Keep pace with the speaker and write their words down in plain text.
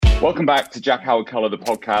Welcome back to Jack Howard Colour, the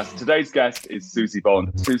podcast. Today's guest is Susie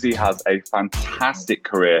Bond. Susie has a fantastic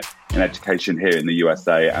career in education here in the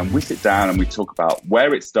USA, and we sit down and we talk about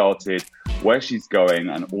where it started, where she's going,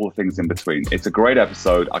 and all the things in between. It's a great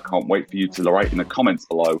episode. I can't wait for you to write in the comments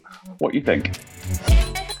below what you think.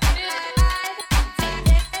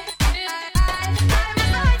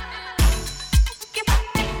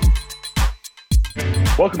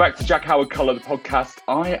 Welcome back to Jack Howard Colour, the podcast.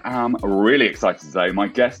 I am really excited today. My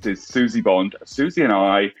guest is Susie Bond. Susie and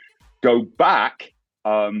I go back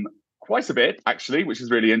quite a bit, actually, which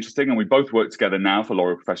is really interesting. And we both work together now for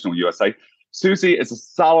L'Oreal Professional USA. Susie is a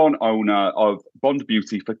salon owner of Bond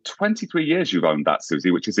Beauty. For 23 years, you've owned that,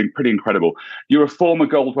 Susie, which is pretty incredible. You're a former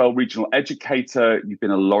Goldwell regional educator. You've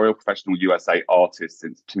been a L'Oreal Professional USA artist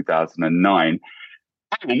since 2009.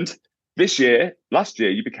 And last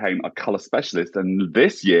year, you became a colour specialist, and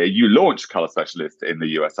this year you launched Colour Specialist in the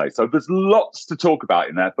USA. So there's lots to talk about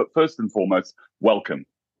in there, but first and foremost, welcome.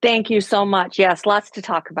 Thank you so much. Yes, lots to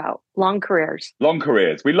talk about. Long careers. Long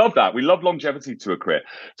careers. We love that. We love longevity to a career.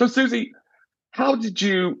 So Susie, how did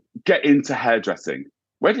you get into hairdressing?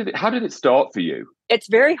 How did it start for you? It's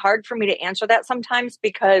very hard for me to answer that sometimes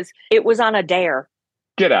because it was on a dare.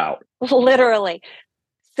 Get out. Literally.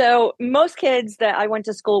 So most kids that I went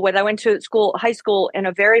to school with, I went to high school in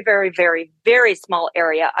a very, very, very, very small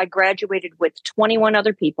area. I graduated with 21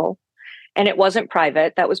 other people, and it wasn't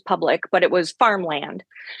private. That was public, but it was farmland.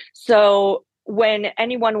 So when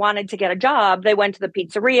anyone wanted to get a job, they went to the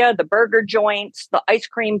pizzeria, the burger joints, the ice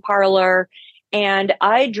cream parlor. And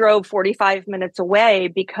I drove 45 minutes away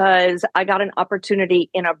because I got an opportunity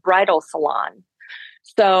in a bridal salon.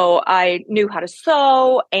 So I knew how to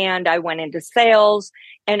sew, and I went into sales,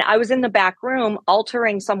 and I was in the back room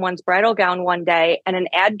altering someone's bridal gown one day, and an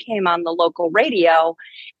ad came on the local radio,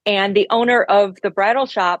 and the owner of the bridal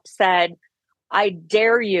shop said, "I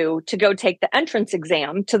dare you to go take the entrance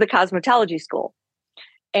exam to the cosmetology school."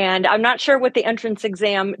 And I'm not sure what the entrance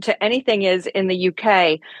exam to anything is in the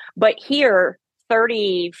UK, but here,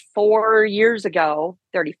 34 years ago,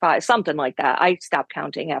 35, something like that. I stopped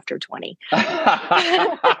counting after 20.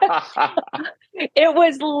 It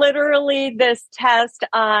was literally this test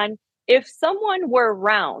on if someone were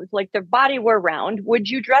round, like their body were round, would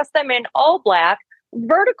you dress them in all black,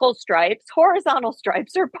 vertical stripes, horizontal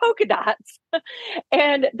stripes, or polka dots?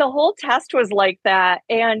 And the whole test was like that.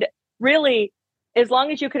 And really, as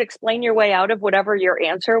long as you could explain your way out of whatever your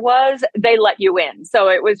answer was, they let you in. So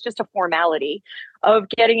it was just a formality of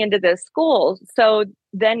getting into this school. So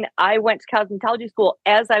then I went to cosmetology school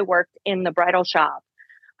as I worked in the bridal shop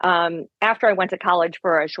after I went to college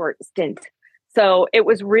for a short stint. So it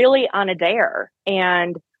was really on a dare.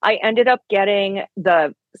 And I ended up getting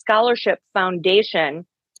the scholarship foundation,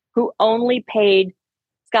 who only paid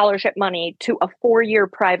scholarship money to a 4-year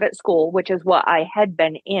private school, which is what I had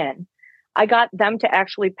been in. I got them to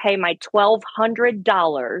actually pay my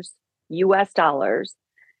 $1,200 US dollars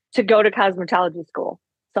to go to cosmetology school.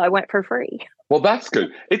 So I went for free. Well, that's good.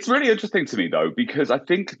 It's really interesting to me, though, because I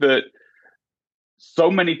think that so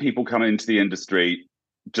many people come into the industry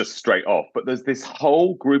just straight off, but there's this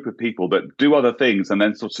whole group of people that do other things and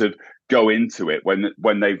then sort of go into it when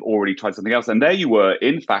they've already tried something else. And there you were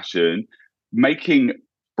in fashion, making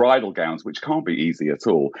bridal gowns, which can't be easy at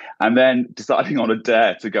all, and then deciding on a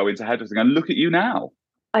dare to go into hairdressing, and look at you now.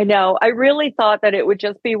 I know. I really thought that it would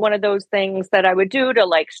just be one of those things that I would do to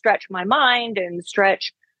like stretch my mind and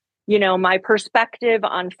stretch, my perspective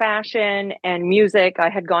on fashion and music. I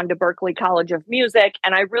had gone to Berklee College of Music,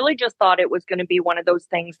 and I really just thought it was going to be one of those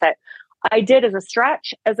things that I did as a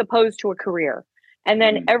stretch as opposed to a career. And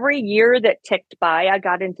then every year that ticked by, I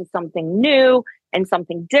got into something new and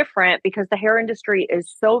something different because the hair industry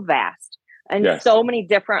is so vast and so many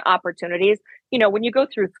different opportunities. When you go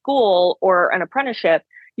through school or an apprenticeship,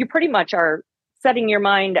 you pretty much are setting your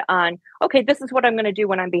mind on, okay, this is what I'm going to do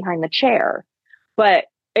when I'm behind the chair. But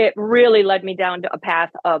it really led me down to a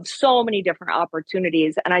path of so many different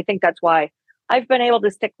opportunities. And I think that's why I've been able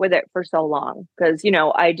to stick with it for so long. Because,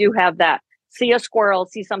 I do have that see a squirrel,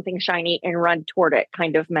 see something shiny, and run toward it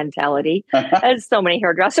kind of mentality, as so many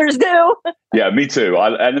hairdressers do. Yeah, me too.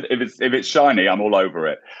 And if it's shiny, I'm all over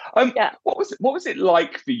it. What was it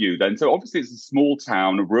like for you then? So obviously it's a small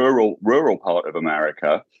town, rural part of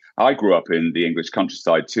America. I grew up in the English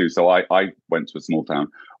countryside too, so I went to a small town.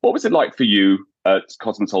 What was it like for you at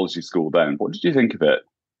cosmetology school then? What did you think of it?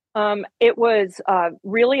 It was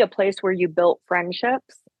really a place where you built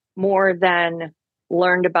friendships more than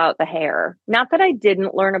learned about the hair. Not that I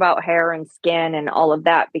didn't learn about hair and skin and all of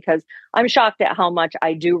that, because I'm shocked at how much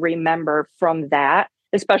I do remember from that,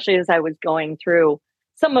 especially as I was going through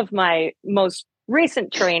some of my most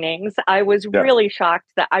recent trainings, I was Yeah. really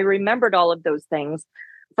shocked that I remembered all of those things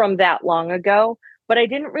from that long ago, but I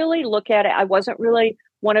didn't really look at it. I wasn't really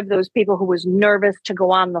one of those people who was nervous to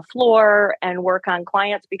go on the floor and work on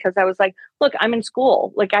clients because I was like, look, I'm in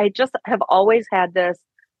school. Like I just have always had this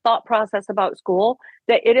thought process about school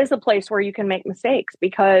that it is a place where you can make mistakes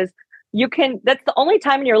because that's the only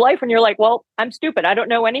time in your life when you're like, well, I'm stupid. I don't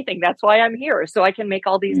know anything. That's why I'm here. So I can make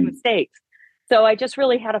all these mistakes. So I just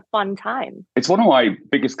really had a fun time. It's one of my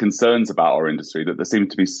biggest concerns about our industry that there seem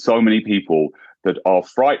to be so many people that are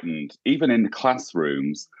frightened, even in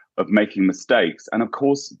classrooms, of making mistakes. And of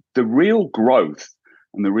course, the real growth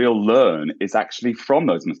and the real learn is actually from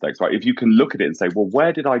those mistakes, right? If you can look at it and say, well,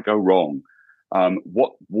 where did I go wrong?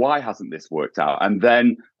 Why hasn't this worked out? And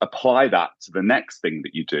then apply that to the next thing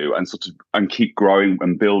that you do and keep growing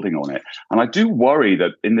and building on it. And I do worry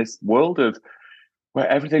that in this world of where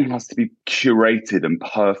everything has to be curated and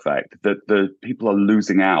perfect, that the people are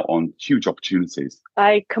losing out on huge opportunities.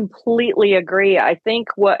 I completely agree. I think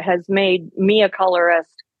what has made me a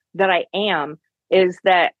colorist that I am is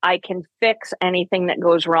that I can fix anything that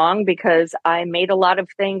goes wrong because I made a lot of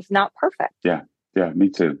things not perfect. Yeah, me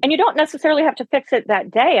too. And you don't necessarily have to fix it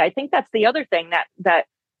that day. I think that's the other thing, that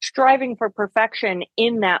striving for perfection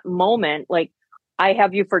in that moment, like I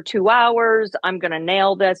have you for 2 hours, I'm going to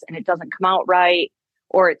nail this and it doesn't come out right,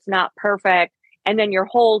 or it's not perfect, and then your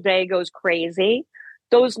whole day goes crazy.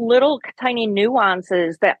 Those little tiny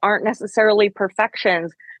nuances that aren't necessarily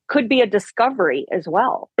perfections could be a discovery as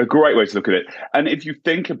well. A great way to look at it. And if you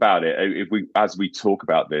think about it, as we talk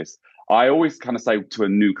about this, I always kind of say to a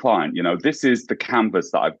new client, this is the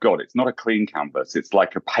canvas that I've got. It's not a clean canvas. It's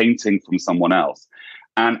like a painting from someone else.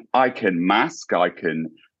 And I can mask, I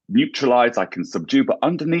can neutralize, I can subdue, but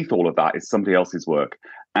underneath all of that is somebody else's work.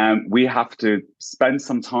 And we have to spend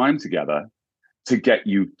some time together to get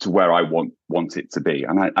you to where I want it to be.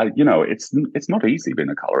 And it's not easy being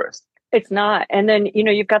a colorist. It's not. And then,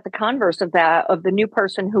 you've got the converse of that, of the new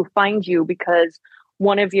person who finds you because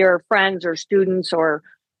one of your friends or students or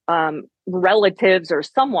relatives or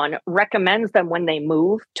someone recommends them when they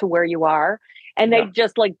move to where you are. And they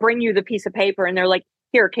just like bring you the piece of paper and they're like,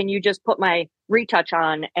 here, can you just put my retouch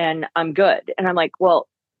on and I'm good? And I'm like, well,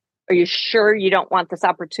 are you sure you don't want this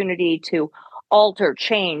opportunity to alter,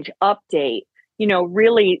 change, update,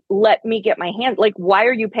 really let me get my hand? Like, why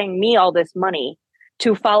are you paying me all this money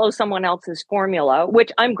to follow someone else's formula,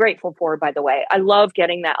 which I'm grateful for, by the way. I love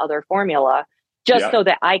getting that other formula just so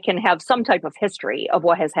that I can have some type of history of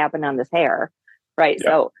what has happened on this hair, right? Yeah.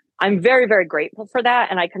 So I'm very, very grateful for that.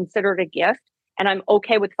 And I consider it a gift. And I'm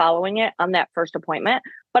okay with following it on that first appointment.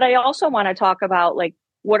 But I also want to talk about, like,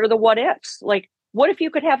 what are the what ifs? Like, what if you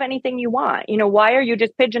could have anything you want? Why are you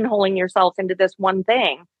just pigeonholing yourself into this one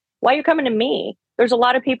thing? Why are you coming to me? There's a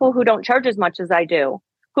lot of people who don't charge as much as I do,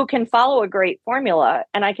 who can follow a great formula,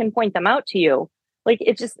 and I can point them out to you. Like,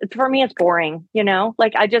 it's just, for me, it's boring,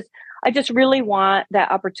 like I just really want that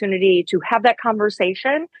opportunity to have that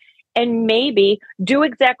conversation and maybe do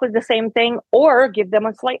exactly the same thing or give them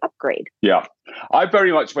a slight upgrade. Yeah. I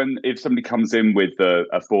very much, if somebody comes in with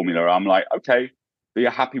a formula, I'm like, okay,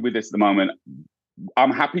 you're happy with this at the moment.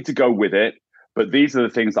 I'm happy to go with it. But these are the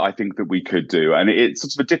things that I think that we could do. And it's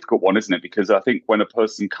sort of a difficult one, isn't it? Because I think when a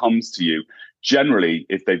person comes to you, generally,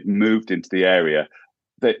 if they've moved into the area,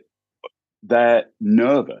 that they're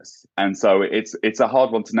nervous. And so it's a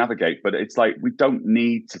hard one to navigate, but it's like, we don't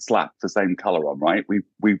need to slap the same color on, right?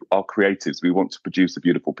 We are creatives. We want to produce a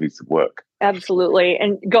beautiful piece of work. Absolutely.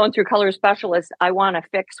 And going through Color Specialist, I want to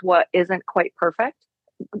fix what isn't quite perfect.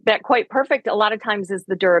 That quite perfect a lot of times is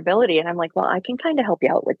the durability. And I'm like, well, I can kind of help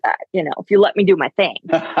you out with that, if you let me do my thing.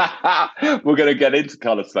 We're going to get into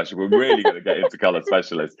Color Specialist. We're really going to get into Color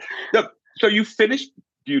Specialist. So you finished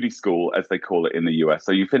beauty school, as they call it in the US.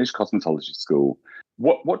 So you finished cosmetology school.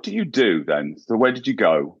 What do you do then? So where did you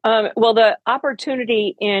go? Well, the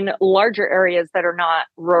opportunity in larger areas that are not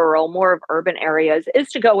rural, more of urban areas, is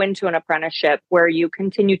to go into an apprenticeship where you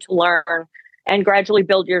continue to learn and gradually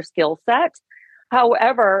build your skill set.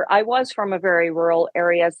 However, I was from a very rural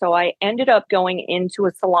area, so I ended up going into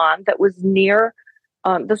a salon that was near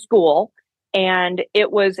the school, and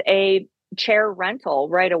it was a chair rental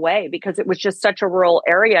right away because it was just such a rural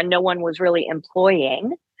area. No one was really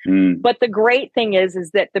employing. But the great thing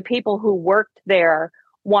is that the people who worked there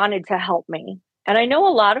wanted to help me. And I know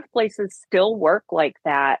a lot of places still work like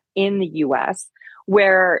that in the US,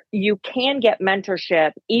 where you can get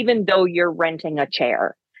mentorship even though you're renting a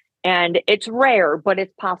chair. And it's rare, but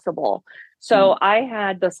it's possible. So I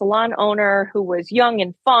had the salon owner who was young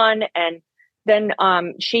and fun. And then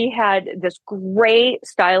she had this great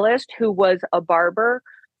stylist who was a barber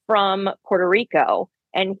from Puerto Rico.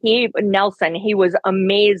 And Nelson, he was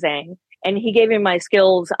amazing. And he gave me my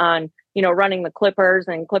skills on, running the clippers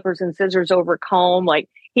and scissors over comb. Like,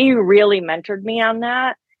 he really mentored me on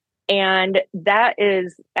that. And that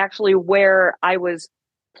is actually where I was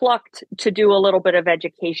plucked to do a little bit of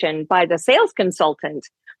education by the sales consultant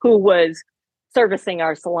who was servicing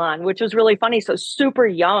our salon, which was really funny. So super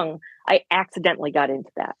young, I accidentally got into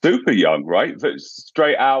that. Super young, right? So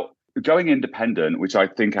straight out going independent, which I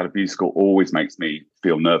think out of beauty school always makes me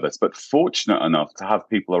feel nervous, but fortunate enough to have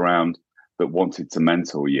people around that wanted to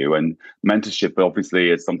mentor you. And mentorship obviously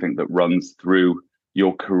is something that runs through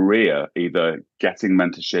your career, either getting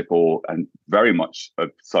mentorship or, and very much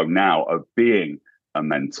so now, of being a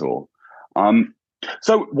mentor.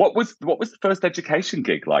 So what was the first education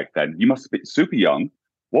gig like then? You must have been super young.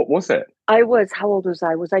 What was it? How old was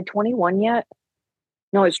I? Was I 21 yet?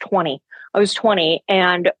 No, I was 20. I was 20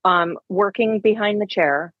 and working behind the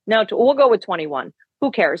chair. No, we'll go with 21.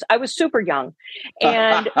 Who cares? I was super young.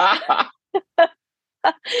 And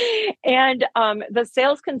and the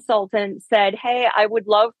sales consultant said, "Hey, I would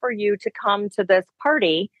love for you to come to this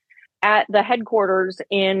party at the headquarters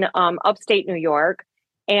in upstate New York.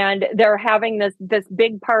 And they're having this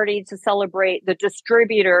big party to celebrate the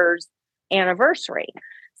distributor's anniversary."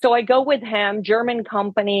 So I go with him, German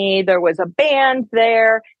company. There was a band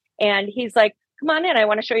there. And he's like, "Come on in. I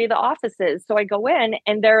want to show you the offices." So I go in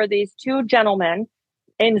and there are these two gentlemen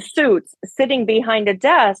in suits sitting behind a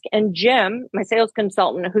desk. And Jim, my sales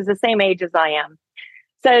consultant, who's the same age as I am,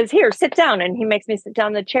 says, "Here, sit down." And he makes me sit down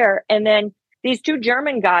in the chair. And then these two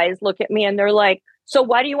German guys look at me and they're like, "So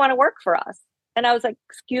why do you want to work for us?" And I was like,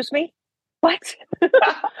 "Excuse me? What?"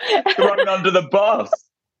 Thrown under the bus.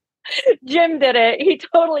 Jim did it. He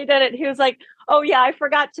totally did it. He was like, "Oh yeah, I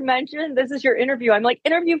forgot to mention, this is your interview." I'm like,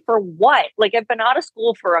 "Interview for what?" Like, I've been out of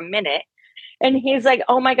school for a minute. And he's like,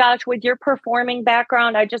 "Oh my gosh, with your performing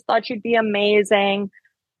background, I just thought you'd be amazing."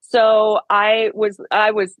 So I was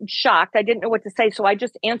shocked. I didn't know what to say. So I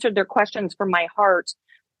just answered their questions from my heart.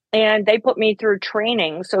 And they put me through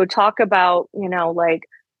training. So talk about, like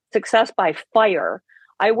success by fire.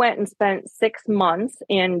 I went and spent 6 months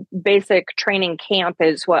in basic training camp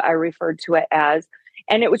is what I referred to it as.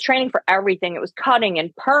 And it was training for everything. It was cutting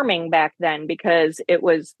and perming back then because it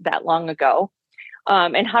was that long ago.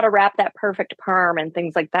 And how to wrap that perfect perm and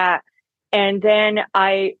things like that. And then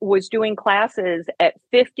I was doing classes at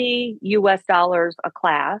 $50 US a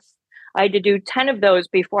class. I had to do 10 of those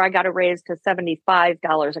before I got a raise to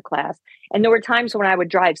 $75 a class. And there were times when I would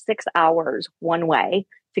drive 6 hours one way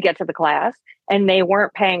to get to the class and they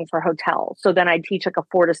weren't paying for hotels. So then I'd teach like a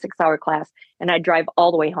 4 to 6 hour class and I'd drive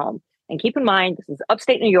all the way home. And keep in mind, this is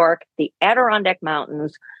upstate New York, the Adirondack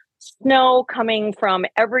Mountains, snow coming from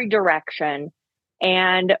every direction.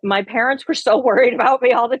 And my parents were so worried about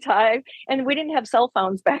me all the time. And we didn't have cell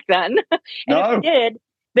phones back then. And No. if we did,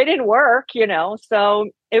 they didn't work, So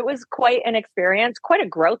it was quite an experience, quite a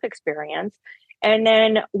growth experience. And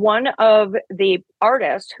then one of the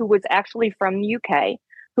artists who was actually from the UK,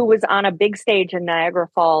 who was on a big stage in Niagara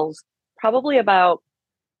Falls, probably about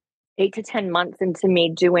 8 to 10 months into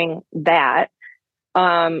me doing that,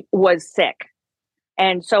 was sick.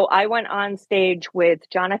 And so I went on stage with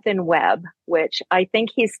Jonathan Webb, which I think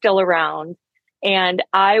he's still around. And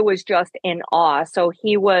I was just in awe. So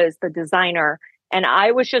he was the designer and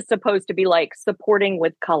I was just supposed to be like supporting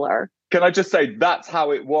with color. Can I just say that's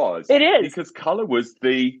how it was? It is. Because color was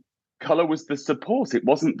the support. It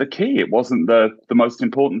wasn't the key. It wasn't the most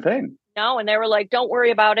important thing. No. And they were like, "Don't worry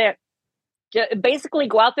about it. Basically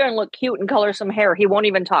go out there and look cute and color some hair. He won't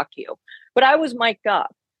even talk to you." But I was mic'd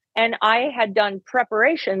up. And I had done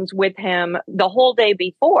preparations with him the whole day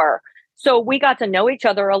before. So we got to know each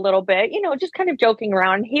other a little bit, just kind of joking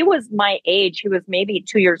around. He was my age. He was maybe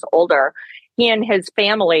 2 years older. He and his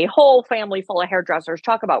family, whole family full of hairdressers.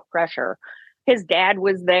 Talk about pressure. His dad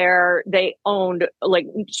was there. They owned like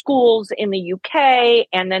schools in the UK.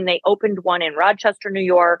 And then they opened one in Rochester, New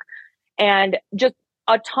York. And just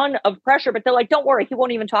a ton of pressure. But they're like, "Don't worry, he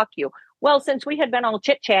won't even talk to you." Well, since we had been all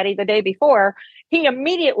chit-chatty the day before, he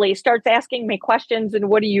immediately starts asking me questions and,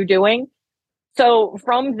 "What are you doing?" So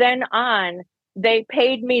from then on, they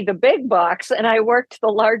paid me the big bucks and I worked the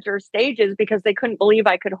larger stages because they couldn't believe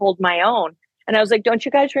I could hold my own. And I was like, "Don't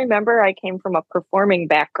you guys remember I came from a performing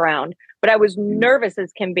background?" But I was nervous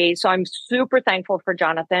as can be. So I'm super thankful for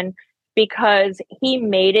Jonathan because he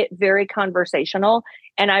made it very conversational.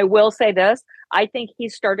 And I will say this, I think he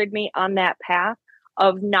started me on that path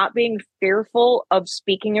of not being fearful of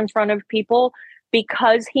speaking in front of people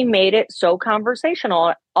because he made it so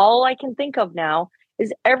conversational. All I can think of now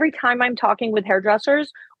is every time I'm talking with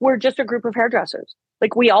hairdressers, we're just a group of hairdressers.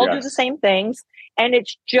 Like we all do the Yes. same things. And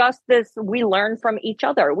it's just this, we learn from each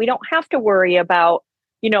other. We don't have to worry about,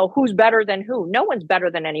 who's better than who. No one's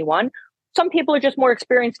better than anyone. Some people are just more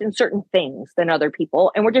experienced in certain things than other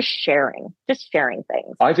people. And we're just sharing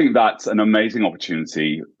things. I think that's an amazing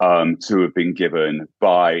opportunity to have been given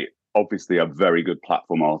by obviously a very good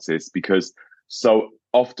platform artist, because so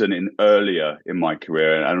often earlier in my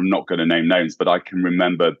career, and I'm not going to name names, but I can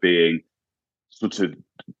remember being sort of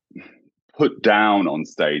put down on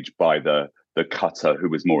stage by the cutter who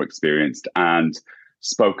was more experienced and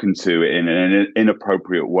spoken to in an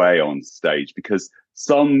inappropriate way on stage, because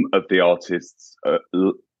some of the artists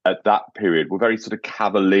at that period were very sort of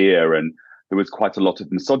cavalier, and there was quite a lot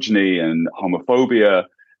of misogyny and homophobia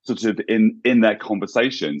sort of in their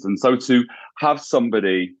conversations. And so to have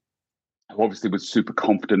somebody who obviously was super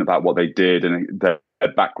confident about what they did and their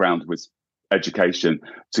background was education,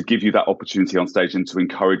 to give you that opportunity on stage and to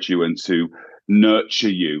encourage you and to nurture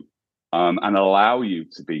you and allow you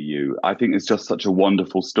to be you, I think it's just such a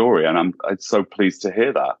wonderful story. And I'm so pleased to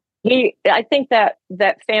hear that. I think that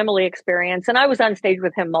family experience, and I was on stage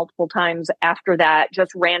with him multiple times after that,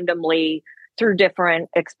 just randomly through different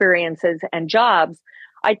experiences and jobs.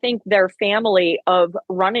 I think their family of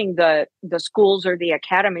running the schools or the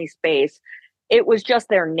academy space, it was just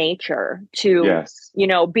their nature to, Yes.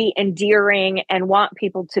 be endearing and want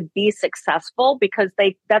people to be successful, because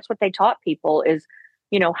that's what they taught people is,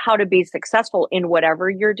 how to be successful in whatever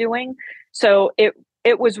you're doing. So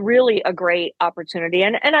it was really a great opportunity.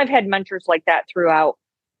 And I've had mentors like that throughout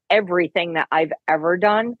everything that I've ever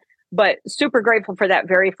done, but super grateful for that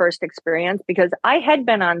very first experience, because I had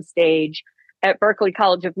been on stage at Berklee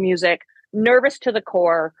College of Music, nervous to the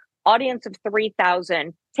core, audience of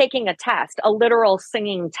 3,000, taking a test, a literal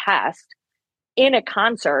singing test in a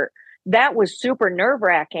concert. That was super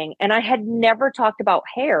nerve-wracking. And I had never talked about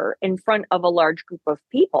hair in front of a large group of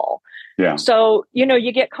people. Yeah. So,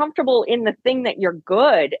 you get comfortable in the thing that you're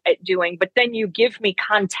good at doing, but then you give me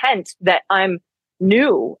content that I'm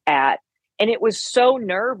new at. And it was so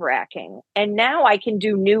nerve-wracking. And now I can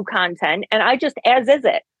do new content, and I just as is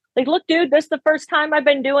it. Like, look, dude, this is the first time I've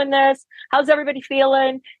been doing this. How's everybody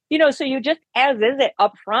feeling? So you just as is it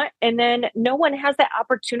up front, and then no one has that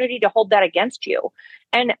opportunity to hold that against you.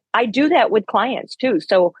 And I do that with clients too.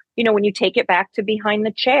 So, when you take it back to behind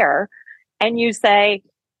the chair and you say,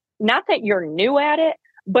 not that you're new at it,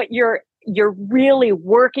 but you're really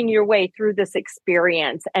working your way through this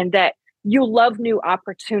experience, and that you love new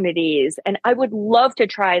opportunities. And I would love to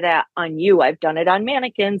try that on you. I've done it on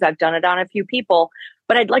mannequins. I've done it on a few people,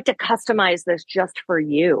 but I'd like to customize this just for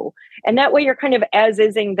you. And that way you're kind of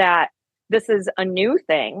as-ising that this is a new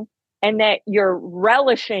thing, and that you're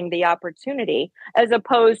relishing the opportunity as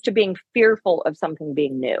opposed to being fearful of something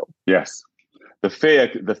being new. Yes. The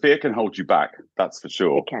fear can hold you back. That's for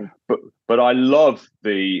sure. It can. But I love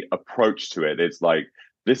the approach to it. It's like,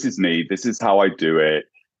 this is me. This is how I do it.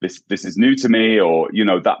 This is new to me, or,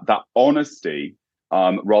 that honesty,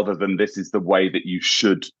 rather than this is the way that you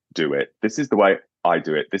should do it. This is the way I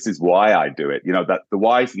do it. This is why I do it. That the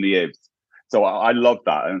whys and the ifs. So I love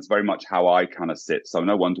that. And it's very much how I kind of sit. So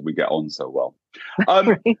no wonder we get on so well.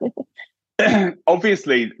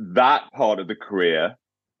 Obviously, that part of the career,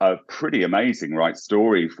 a pretty amazing, right,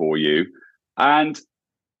 story for you. But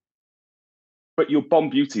your Bomb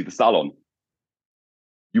Beauty, the salon,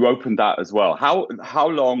 you opened that as well. How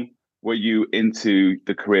long were you into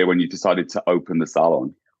the career when you decided to open the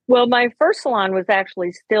salon? Well, my first salon was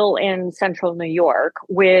actually still in central New York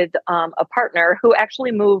with a partner who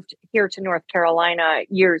actually moved here to North Carolina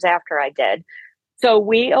years after I did. So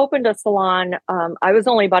we opened a salon. I was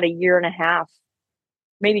only about a year and a half,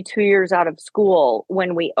 maybe 2 years out of school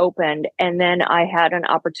when we opened. And then I had an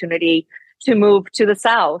opportunity to move to the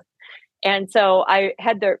South. And so I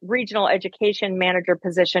had the regional education manager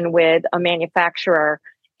position with a manufacturer,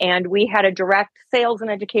 and we had a direct sales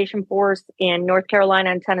and education force in North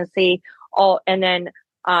Carolina and Tennessee, and then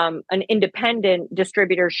an independent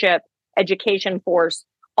distributorship education force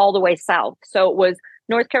all the way south. So it was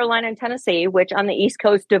North Carolina and Tennessee, which on the East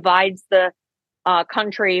Coast divides the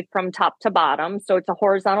country from top to bottom. So it's a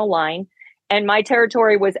horizontal line. And my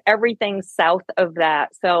territory was everything south of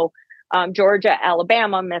that. So Georgia,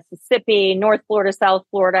 Alabama, Mississippi, North Florida, South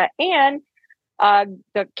Florida, and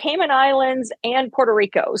the Cayman Islands and Puerto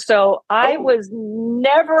Rico. So I was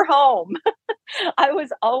never home. I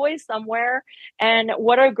was always somewhere. And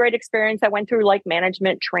what a great experience. I went through like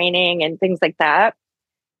management training and things like that.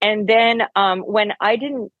 And then when I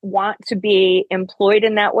didn't want to be employed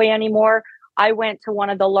in that way anymore, I went to one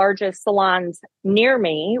of the largest salons near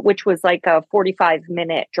me, which was like a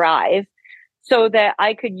 45-minute drive. so that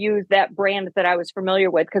I could use that brand that I was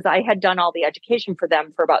familiar with, because I had done all the education for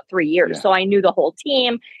them for about 3 years. Yeah. So I knew the whole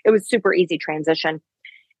team. It was super easy transition.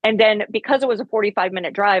 And then because it was a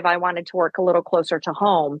 45-minute drive, I wanted to work a little closer to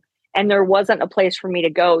home, and there wasn't a place for me to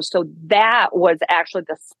go. So that was actually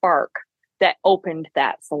the spark that opened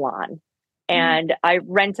that salon. And I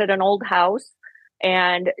rented an old house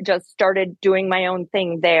and just started doing my own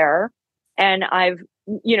thing there. And I've,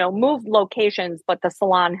 moved locations, but the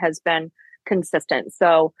salon has been consistent.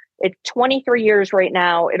 So it's 23 years right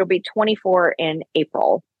now. It'll be 24 in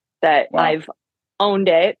April that I've owned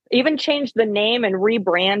it. Even changed the name and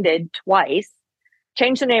rebranded twice.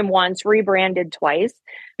 Changed the name once, rebranded twice,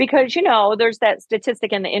 because, there's that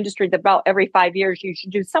statistic in the industry that about every 5 years you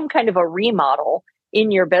should do some kind of a remodel in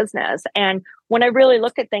your business. And when I really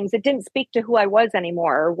looked at things, it didn't speak to who I was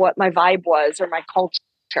anymore, or what my vibe was, or my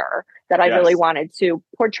culture that I really wanted to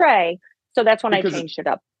portray. So that's when I changed it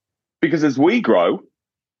up. Because as we grow,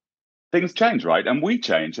 things change, right? And we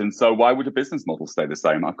change. And so why would a business model stay the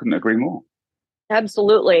same? I couldn't agree more.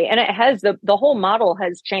 Absolutely. And it has, the whole model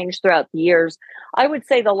has changed throughout the years. I would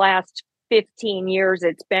say the last 15 years,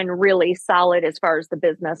 it's been really solid as far as the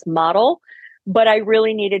business model, but I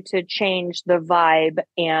really needed to change the vibe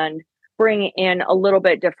and bring in a little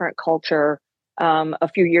bit different culture a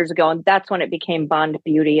few years ago. And that's when it became Bond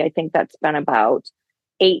Beauty. I think that's been about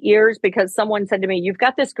 8 years, because someone said to me, "You've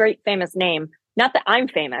got this great famous name. Not that I'm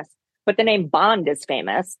famous, but the name Bond is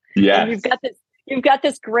famous. Yeah. And you've got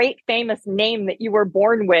this great famous name that you were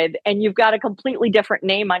born with, and you've got a completely different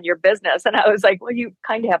name on your business." And I was like, well, you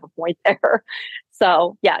kind of have a point there.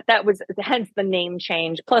 So yeah, that was hence the name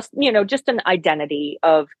change. Plus, just an identity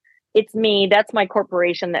of, it's me. That's my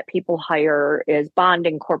corporation that people hire, is Bond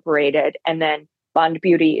Incorporated. And then Bond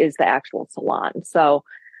Beauty is the actual salon. So,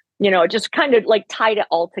 just kind of like tied it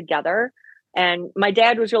all together. And my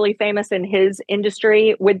dad was really famous in his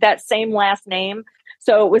industry with that same last name.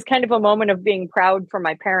 So it was kind of a moment of being proud for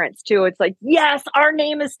my parents too. It's like, yes, our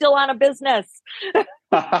name is still on a business.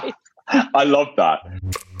 I love that.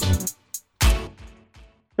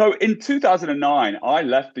 So in 2009, I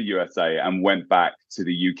left the USA and went back to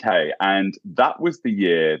the UK. And that was the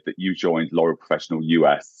year that you joined L'Oreal Professional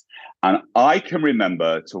US. And I can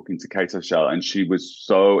remember talking to Kate O'Shell, and she was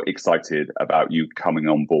so excited about you coming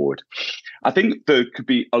on board. I think there could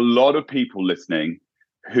be a lot of people listening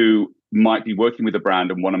who might be working with a brand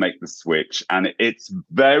and want to make the switch. And it's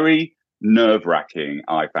very nerve-wracking,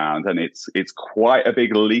 I found. And it's quite a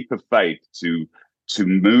big leap of faith to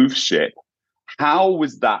move ship. How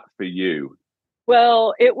was that for you?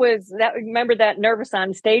 Well, it was that, remember that nervous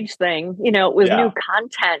on stage thing, it was new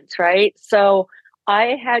content, right? So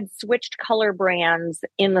I had switched color brands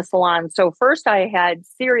in the salon. So first I had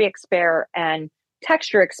Siri Expert and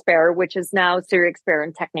Texture Expert, which is now Siri Expert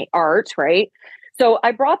and Technique Art, right? So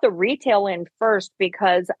I brought the retail in first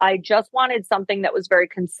because I just wanted something that was very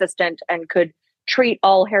consistent and could treat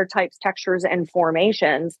all hair types, textures, and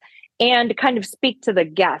formations, and kind of speak to the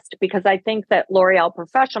guest, because I think that L'Oreal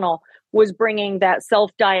Professional was bringing that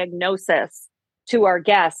self-diagnosis to our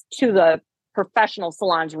guests, to the professional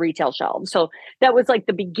salons retail shelves. So that was like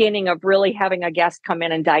the beginning of really having a guest come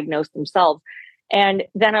in and diagnose themselves. And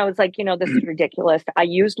then I was like, this is ridiculous. I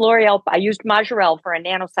used L'Oreal, I used Majorelle for a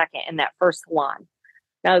nanosecond in that first salon.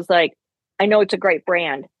 And I was like, I know it's a great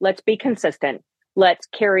brand. Let's be consistent. Let's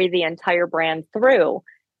carry the entire brand through.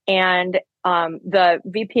 And the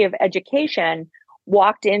VP of education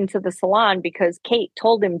walked into the salon because Kate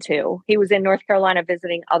told him to. He was in North Carolina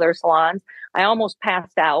visiting other salons. I almost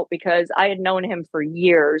passed out because I had known him for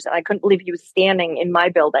years, and I couldn't believe he was standing in my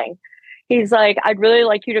building. He's like, "I'd really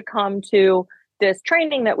like you to come to this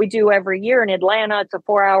training that we do every year in Atlanta. It's a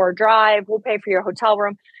 4-hour drive. We'll pay for your hotel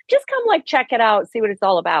room. Just come check it out, see what it's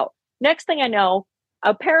all about." Next thing I know,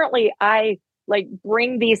 apparently I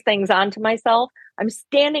bring these things onto myself. I'm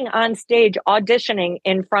standing on stage auditioning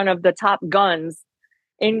in front of the top guns,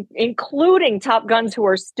 including top guns who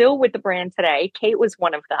are still with the brand today. Kate was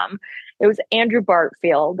one of them. It was Andrew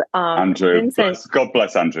Bartfield. Andrew, God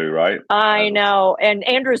bless Andrew, right? I know. And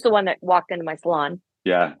Andrew's the one that walked into my salon.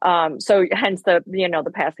 Yeah. So hence the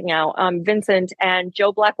passing out. Vincent and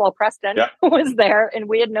Joe Blackwell Preston was there, and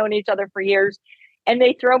we had known each other for years. And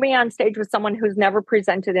they throw me on stage with someone who's never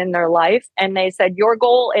presented in their life. And they said, "Your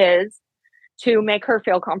goal is to make her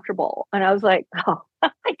feel comfortable." And I was like, "Oh,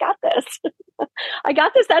 I got this." I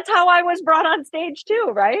got this. That's how I was brought on stage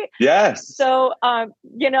too, right? Yes. So, I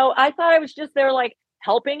thought I was just there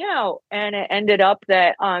helping out. And it ended up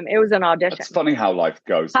that it was an audition. It's funny how life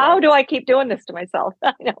goes. How do I keep doing this to myself?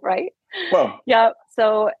 I know, right? Well, yeah.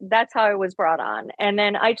 So that's how I was brought on. And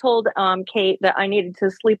then I told Kate that I needed to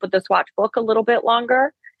sleep with the Swatch book a little bit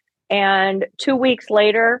longer. And 2 weeks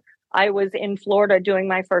later, I was in Florida doing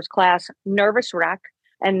my first class, nervous wreck.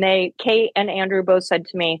 And Kate and Andrew both said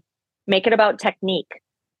to me, make it about technique.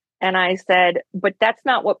 And I said, but that's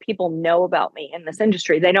not what people know about me in this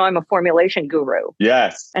industry. They know I'm a formulation guru.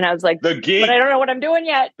 Yes. And I was like, the geek. But I don't know what I'm doing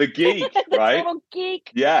yet. The geek, the right? Total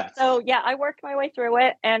geek. Yes. So yeah, I worked my way through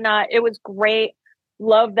it, and it was great.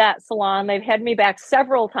 Love that salon. They've had me back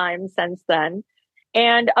several times since then.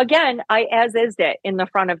 And again, I as-is it in the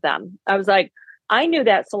front of them. I was like, I knew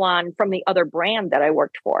that salon from the other brand that I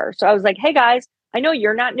worked for. So I was like, hey guys, I know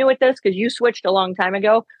you're not new at this because you switched a long time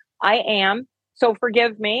ago. I am. So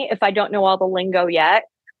forgive me if I don't know all the lingo yet,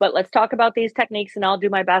 but let's talk about these techniques and I'll do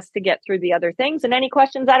my best to get through the other things. And any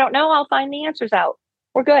questions I don't know, I'll find the answers out.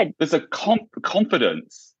 We're good. There's a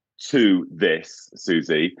confidence to this,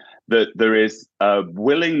 Susie, that there is a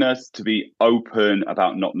willingness to be open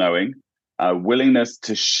about not knowing, a willingness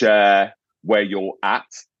to share where you're at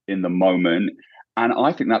in the moment. And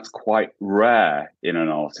I think that's quite rare in an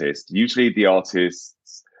artist. Usually the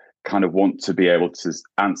artists kind of want to be able to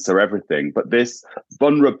answer everything, but this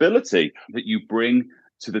vulnerability that you bring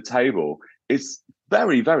to the table is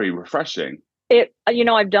very, very refreshing.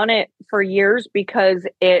 I've done it for years because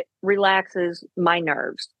it relaxes my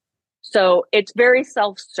nerves. So it's very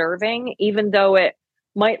self-serving, even though it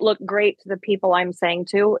might look great to the people I'm saying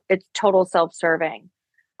to, it's total self-serving.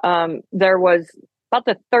 There was about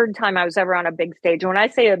the third time I was ever on a big stage. And when I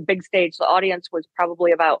say a big stage, the audience was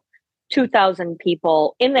probably about 2,000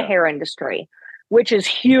 people in the hair industry, which is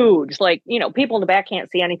huge. Like, people in the back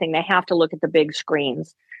can't see anything. They have to look at the big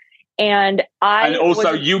screens. And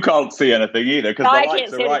you can't see anything either because the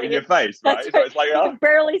lights are right in your face, right? Right. So it's like, you can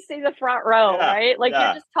barely see the front row, right? Like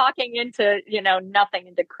you're just talking into, nothing,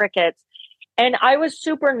 into crickets. And I was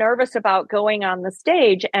super nervous about going on the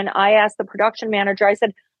stage. And I asked the production manager, I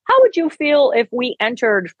said, how would you feel if we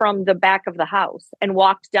entered from the back of the house and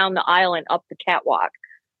walked down the aisle and up the catwalk?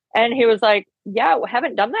 And he was like, yeah, we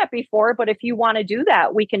haven't done that before, but if you want to do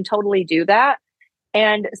that, we can totally do that.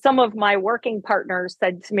 And some of my working partners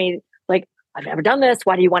said to me, like, I've never done this.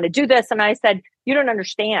 Why do you want to do this? And I said, you don't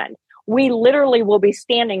understand. We literally will be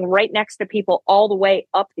standing right next to people all the way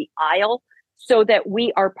up the aisle so that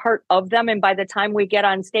we are part of them. And by the time we get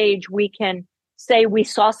on stage, we can say we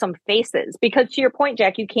saw some faces. Because to your point,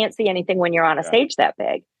 Jack, you can't see anything when you're on a stage that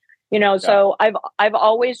big. So I've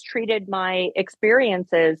always treated my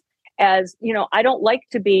experiences as, I don't like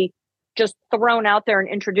to be just thrown out there and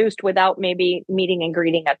introduced without maybe meeting and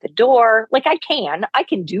greeting at the door. Like I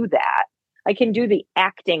can do that. I can do the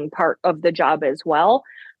acting part of the job as well,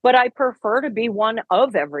 but I prefer to be one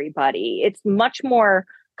of everybody. It's much more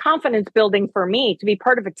confidence building for me to be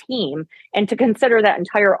part of a team and to consider that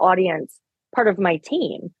entire audience part of my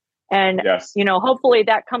team. And, hopefully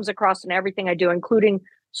that comes across in everything I do, including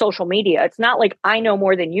social media. It's not like I know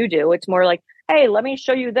more than you do. It's more like, hey, let me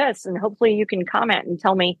show you this. And hopefully you can comment and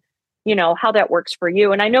tell me, how that works for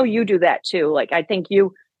you. And I know you do that too. Like, I think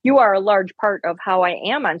you are a large part of how I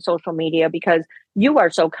am on social media because you are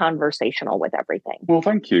so conversational with everything. Well,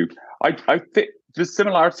 thank you. I think the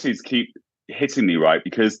similarities keep hitting me, right?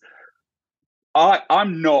 Because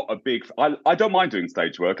I'm not a big, I don't mind doing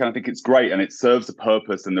stage work and I think it's great and it serves a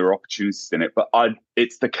purpose and there are opportunities in it, but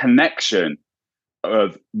it's the connection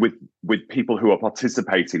with people who are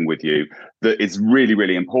participating with you that is really,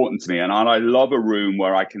 really important to me. And I love a room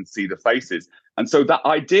where I can see the faces. And so that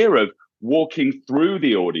idea of walking through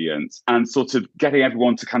the audience and sort of getting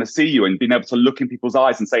everyone to kind of see you and being able to look in people's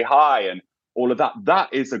eyes and say hi and all of that,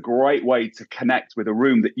 that is a great way to connect with a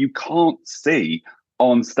room that you can't see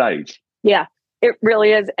on stage. Yeah, it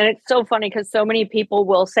really is. And it's so funny because so many people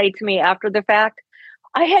will say to me after the fact,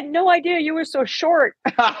 I had no idea you were so short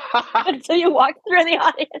until you walked through the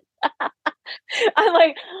audience. I'm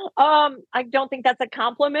like, I don't think that's a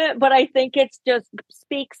compliment, but I think it's just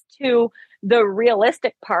speaks to the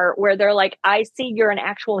realistic part where they're like, I see you're an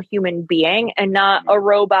actual human being and not a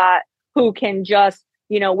robot who can just,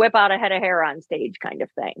 whip out a head of hair on stage kind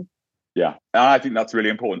of thing. Yeah, and I think that's really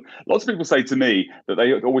important. Lots of people say to me that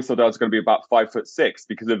they always thought I was going to be about 5'6"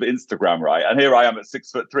 because of Instagram, right? And here I am at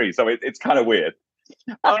 6'3", so it's kind of weird.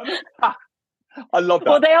 I love that.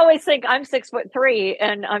 Well, they always think I'm 6'3"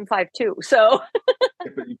 and I'm 5'2", so.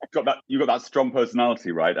 But you've got that strong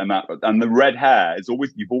personality, right? And the red hair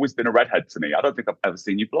you've always been a redhead to me. I don't think I've ever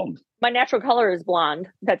seen you blonde. My natural color is blonde.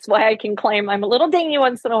 That's why I can claim I'm a little dingy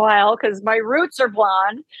once in a while because my roots are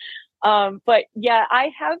blonde. But yeah,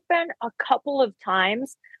 I have been a couple of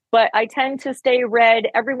times but I tend to stay red.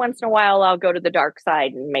 Every once in a while, I'll go to the dark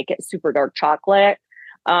side and make it super dark chocolate.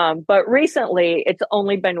 But recently, it's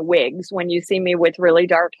only been wigs when you see me with really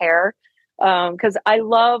dark hair. Because I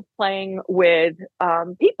love playing with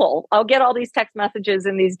people. I'll get all these text messages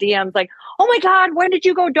and these DMs like, oh my God, when did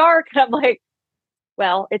you go dark? And I'm like,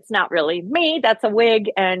 well, it's not really me. That's a wig.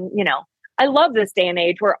 And, I love this day and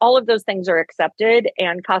age where all of those things are accepted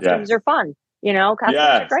and costumes are fun. Costumes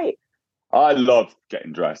are great. I love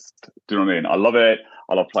getting dressed. Do you know what I mean? I love it.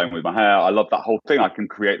 I love playing with my hair. I love that whole thing. I can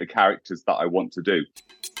create the characters that I want to do.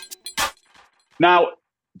 Now,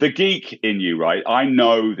 the geek in you, right? I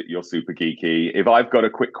know that you're super geeky. If I've got a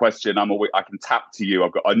quick question, I can tap to you.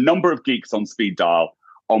 I've got a number of geeks on speed dial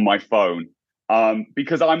on my phone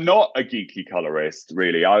because I'm not a geeky colorist,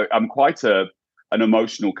 really. I'm quite an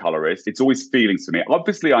emotional colorist. It's always feelings for me.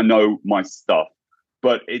 Obviously, I know my stuff,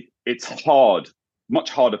 but it's hard, much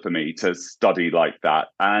harder for me to study like that.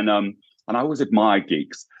 And I always admire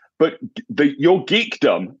geeks. But your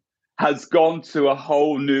geekdom has gone to a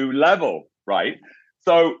whole new level, right?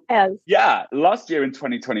 So, last year in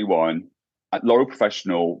 2021, L'Oreal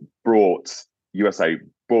Professional brought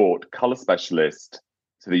Color Specialist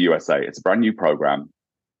to the USA. It's a brand new program.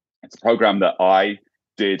 It's a program that I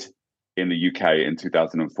did in the UK in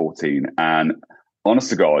 2014. And honest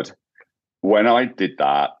to God, when I did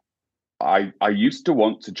that, I used to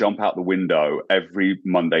want to jump out the window every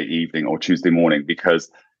Monday evening or Tuesday morning because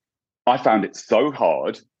I found it so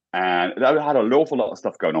hard. And I had an awful lot of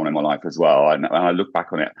stuff going on in my life as well. And I look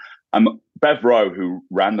back on it. Bev Rowe, who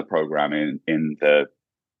ran the program in the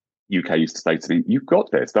UK, used to say to me, you've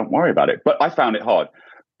got this, don't worry about it. But I found it hard.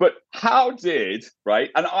 But right?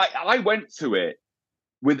 And I went to it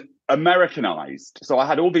with Americanized. So I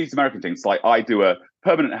had all these American things. Like I do a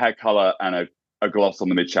permanent hair color and a gloss on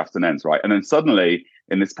the mid shafts and ends, right? And then suddenly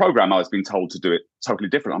in this program, I was being told to do it totally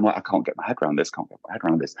different. I'm like, I can't get my head around this.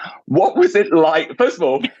 What was it like? First of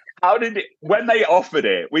all, when they offered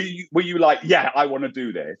it, were you like, yeah, I want to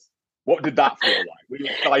do this? What did that feel like? Were you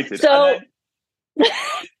excited? So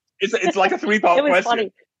it's like a three-part question.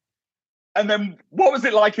 Funny. And then what was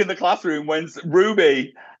it like in the classroom when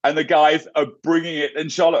Ruby and the guys are bringing it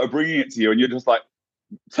and Charlotte are bringing it to you and you're just like,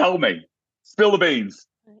 tell me, spill the beans.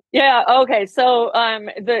 Yeah. Okay. So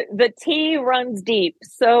the tea runs deep.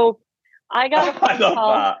 So I got a phone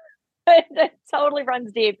call. It totally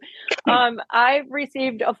runs deep. I've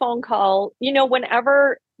received a phone call.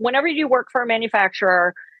 Whenever you work for a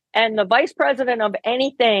manufacturer and the vice president of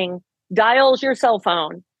anything dials your cell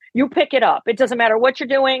phone, you pick it up. It doesn't matter what you're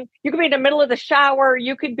doing. You could be in the middle of the shower.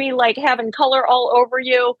 You could be like having color all over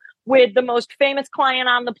you with the most famous client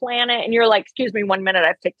on the planet. And you're like, excuse me 1 minute, I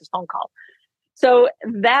have to take this phone call. So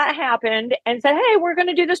that happened and said, hey, we're going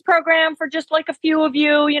to do this program for just like a few of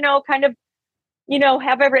you,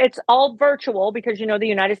 it's all virtual because, the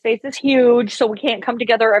United States is huge. So we can't come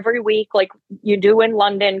together every week like you do in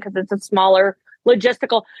London because it's a smaller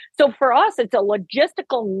logistical. So for us, it's a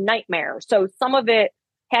logistical nightmare. So some of it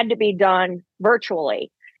had to be done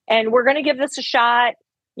virtually. And we're going to give this a shot.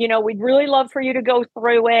 We'd really love for you to go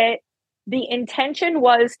through it. The intention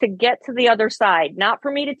was to get to the other side, not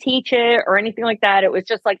for me to teach it or anything like that. It was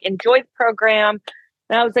just like, enjoy the program.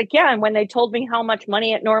 And I was like, yeah. And when they told me how much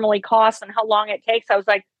money it normally costs and how long it takes, I was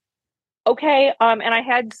like, okay. And I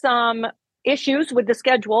had some issues with the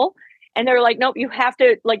schedule and they're like, nope, you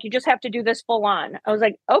just have to do this full on. I was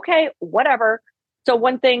like, okay, whatever. So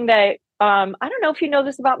one thing that, I don't know if you know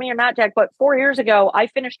this about me or not, Jack, but 4 years ago, I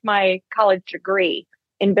finished my college degree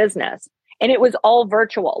in business. And it was all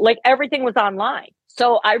virtual, like everything was online.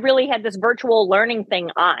 So I really had this virtual learning thing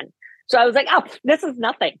on. So I was like, oh, this is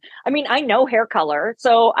nothing. I mean, I know hair color,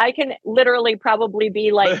 so I can literally probably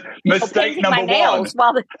be like painting my nails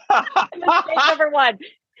while mistake number one.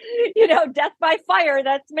 Death by fire,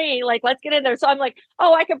 that's me. Like, let's get in there. So I'm like,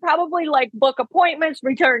 oh, I could probably like book appointments,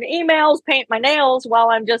 return emails, paint my nails while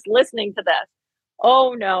I'm just listening to this.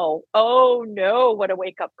 Oh no, what a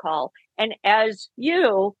wake-up call. And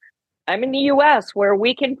I'm in the US where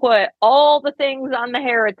we can put all the things on the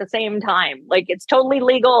hair at the same time. Like it's totally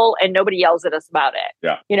legal and nobody yells at us about it.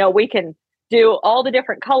 Yeah. We can do all the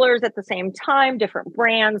different colors at the same time, different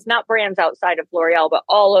brands, not brands outside of L'Oreal, but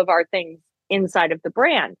all of our things inside of the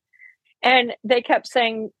brand. And they kept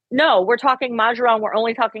saying, no, we're talking Majorelle. We're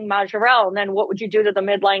only talking Majorelle. And then what would you do to the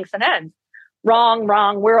mid lengths and ends? Wrong.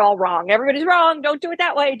 We're all wrong. Everybody's wrong. Don't do it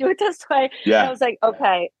that way. Do it this way. Yeah. And I was like,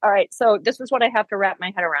 okay, all right. So this is what I have to wrap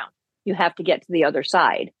my head around. You have to get to the other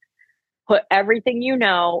side. Put everything you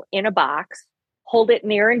know in a box, hold it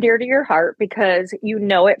near and dear to your heart because you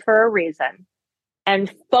know it for a reason,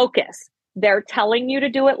 and focus. They're telling you to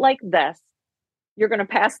do it like this. you're going to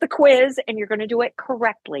pass the quiz and you're going to do it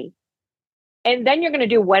correctly. And then you're going to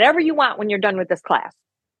do whatever you want when you're done with this class.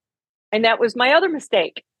 And that was my other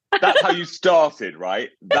mistake. That's how you started, right?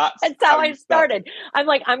 That's how I started. I'm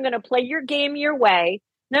like, I'm going to play your game your way,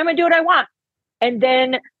 and I'm going to do what I want. And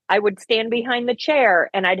then I would stand behind the chair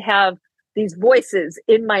and I'd have these voices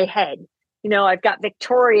in my head. You know, I've got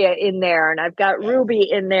Victoria in there and I've got Ruby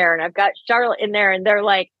in there and I've got Charlotte in there. And they're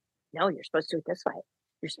like, no, you're supposed to do it this way.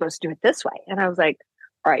 You're supposed to do it this way. And I was like,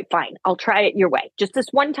 all right, fine. I'll try it your way. Just this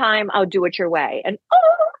one time, I'll do it your way. And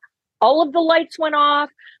all of the lights went off.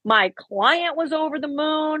 My client was over the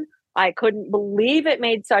moon. I couldn't believe it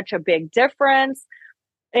made such a big difference.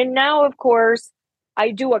 And now, of course,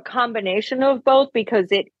 I do a combination of both because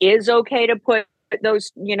it is okay to put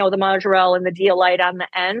those, you know, the Majorelle and the Dialyte on the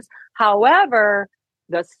ends. However,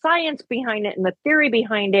 the science behind it and the theory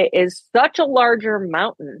behind it is such a larger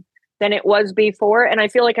mountain than it was before. And I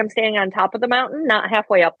feel like I'm standing on top of the mountain, not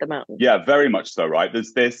halfway up the mountain. Yeah, very much so, right?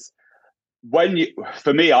 There's this,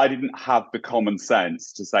 for me, I didn't have the common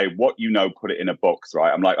sense to say, what you know, put it in a box,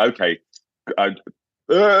 right? I'm like, okay, kind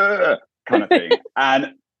of thing.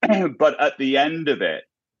 And, but at the end of it,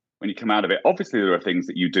 when you come out of it, obviously there are things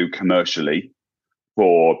that you do commercially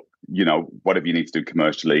for, you know, whatever you need to do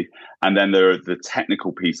commercially. And then there are the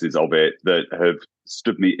technical pieces of it that have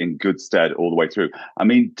stood me in good stead all the way through. I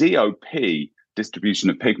mean, DOP, distribution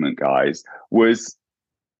of pigment, guys, was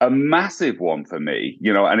a massive one for me,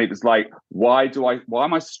 you know, and it was like, why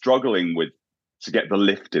am I struggling to get the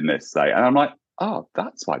lift in this, say? And I'm like, oh,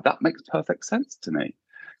 that's why. That makes perfect sense to me.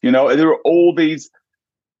 You know, there are all these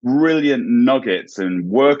brilliant nuggets and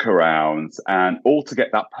workarounds and all to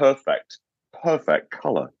get that perfect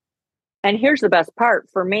color. And here's the best part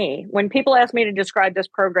for me. When people ask me to describe this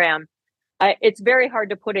program, it's very hard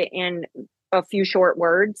to put it in a few short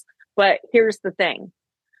words, but here's the thing.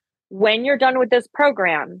 When you're done with this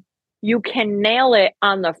program, you can nail it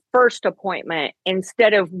on the first appointment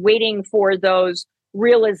instead of waiting for those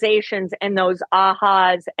realizations and those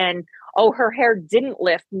ahas and, oh, her hair didn't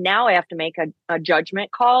lift. Now I have to make a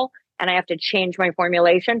judgment call and I have to change my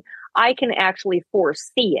formulation. I can actually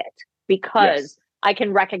foresee it because I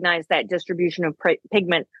can recognize that distribution of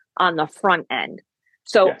pigment on the front end.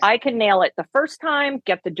 So I can nail it the first time,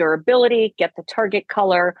 get the durability, get the target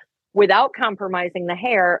color without compromising the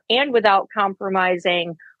hair and without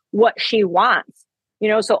compromising what she wants. You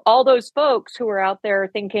know, so all those folks who are out there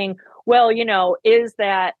thinking, well, you know, is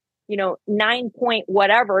that, you know, 9-point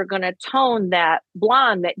whatever going to tone that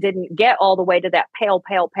blonde that didn't get all the way to that pale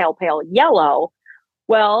yellow?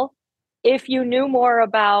 Well, if you knew more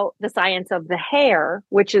about the science of the hair,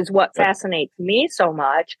 which is what fascinates me so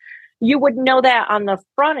much, you would know that on the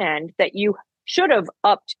front end that you should have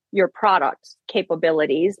upped your product's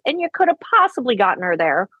capabilities and you could have possibly gotten her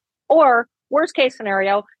there. Or worst case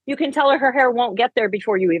scenario, you can tell her hair won't get there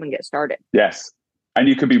before you even get started. Yes. And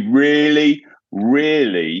you can be really,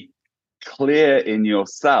 really clear in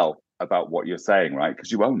yourself about what you're saying, right?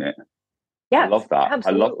 Because you own it. Yeah, I love that.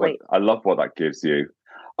 Absolutely. I love what that gives you.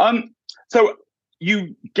 So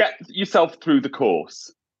you get yourself through the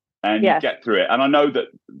course and you get through it. And I know that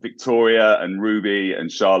Victoria and Ruby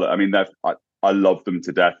and Charlotte, I mean, I love them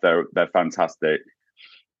to death. They're fantastic.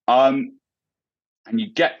 And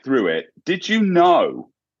you get through it. Did you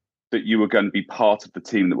know that you were going to be part of the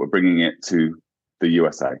team that were bringing it to the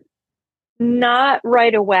USA? Not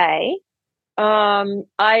right away. You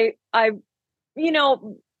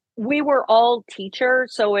know, we were all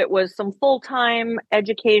teachers, so it was some full-time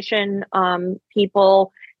education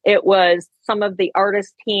people. It was some of the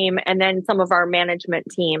artist team and then some of our management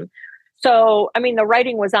team. So, I mean, the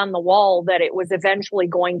writing was on the wall that it was eventually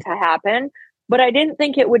going to happen, but I didn't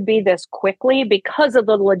think it would be this quickly because of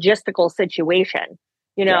the logistical situation.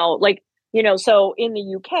 You know, like, you know, so in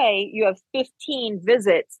the UK, you have 15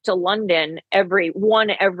 visits to London every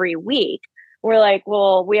week. We're like,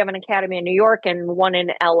 well, we have an academy in New York and one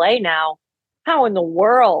in LA now. How in the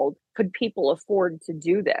world could people afford to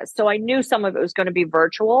do this? So I knew some of it was going to be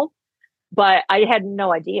virtual, but I had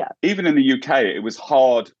no idea. Even in the UK, it was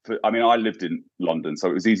hard. I lived in London,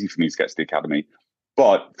 so it was easy for me to get to the academy.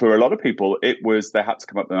 But for a lot of people, they had to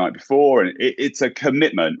come up the night before, and it's a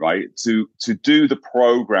commitment, right? To do the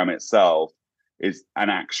program itself is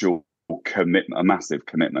an actual commitment, a massive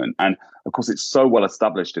commitment. And of course, it's so well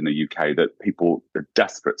established in the UK that people are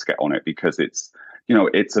desperate to get on it because it's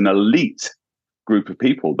an elite group of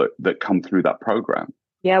people that come through that program.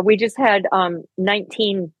 Yeah, we just had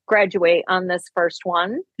 19 graduate on this first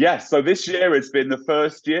one. Yes, so this year has been the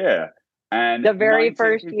first year. And the very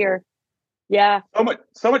first year. Yeah.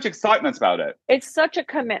 So much excitement about it. It's such a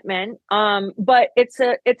commitment. But it's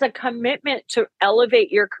a commitment to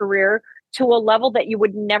elevate your career to a level that you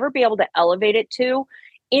would never be able to elevate it to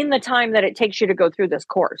in the time that it takes you to go through this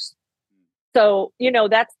course. So,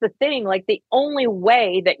 that's the thing. Like, the only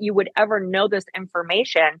way that you would ever know this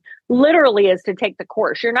information literally is to take the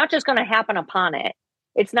course. You're not just going to happen upon it.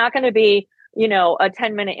 It's not going to be, a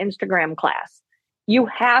 10-minute Instagram class. You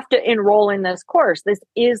have to enroll in this course. This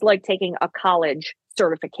is like taking a college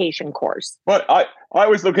certification course. But I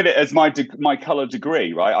always look at it as my color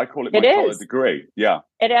degree, right? I call it my color degree. Yeah.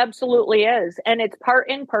 It absolutely is. And it's part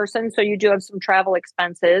in person. So you do have some travel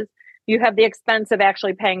expenses. You have the expense of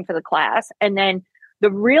actually paying for the class. And then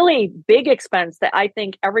the really big expense that I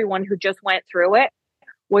think everyone who just went through it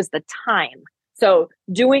was the time. So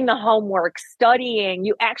doing the homework, studying,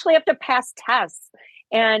 you actually have to pass tests.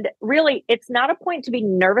 And really, it's not a point to be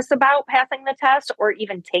nervous about passing the test or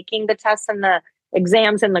even taking the tests and the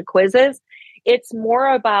exams and the quizzes. It's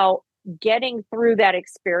more about getting through that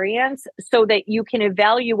experience so that you can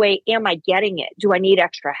evaluate, am I getting it? Do I need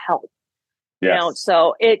extra help? Yes.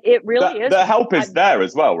 So it really is. The help is there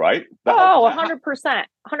as well, right? 100%.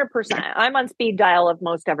 100%. I'm on speed dial of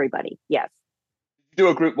most everybody. Yes. Do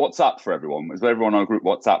a group WhatsApp for everyone? Was everyone on a group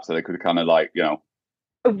WhatsApp so they could kind of like,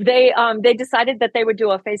 They decided that they would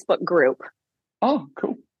do a Facebook group. Oh,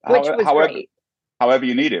 cool. Which was great. However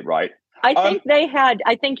you need it, right? I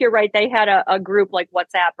think you're right. They had a group like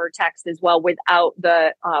WhatsApp or text as well without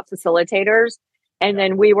the facilitators. And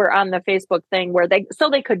then we were on the Facebook thing where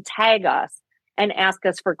they could tag us and ask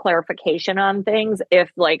us for clarification on things if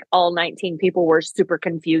like all 19 people were super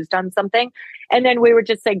confused on something. And then we would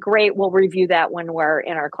just say, great, we'll review that when we're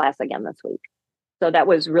in our class again this week. So that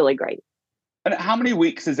was really great. And how many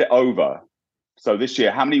weeks is it over? So this year,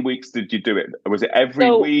 how many weeks did you do it? Was it every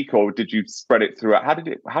week or did you spread it throughout? How did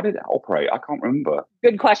it operate? I can't remember.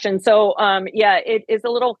 Good question. So it is a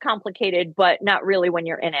little complicated, but not really when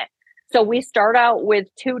you're in it. So we start out with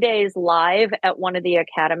 2 days live at one of the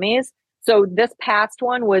academies. So this past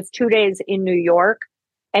one was 2 days in New York.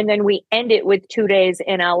 And then we end it with 2 days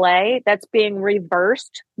in LA. That's being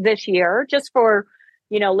reversed this year just for,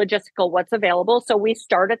 logistical what's available. So we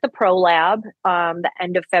start at the Pro Lab the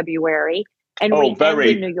end of February. And we end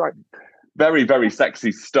in New York. Very, very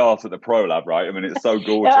sexy start at the Pro Lab, right? I mean, it's so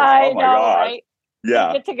gorgeous. Oh my God. Right? Yeah.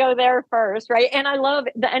 You get to go there first, right? And I love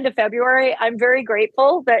the end of February. I'm very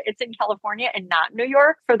grateful that it's in California and not New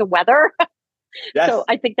York for the weather. Yes. So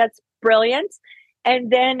I think that's brilliant.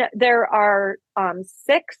 And then there are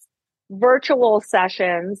 6 virtual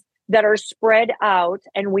sessions that are spread out,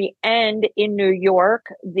 and we end in New York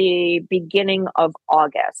the beginning of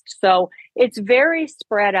August. So it's very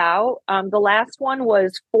spread out. The last one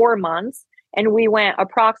was 4 months, and we went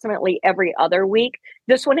approximately every other week.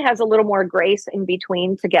 This one has a little more grace in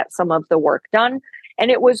between to get some of the work done. And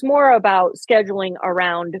it was more about scheduling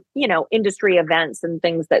around, industry events and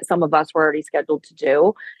things that some of us were already scheduled to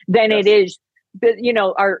do than it is. But,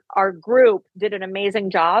 our group did an amazing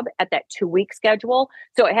job at that 2-week schedule.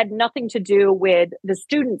 So it had nothing to do with the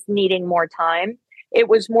students needing more time. It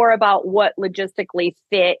was more about what logistically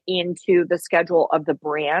fit into the schedule of the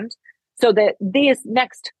brand so that this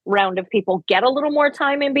next round of people get a little more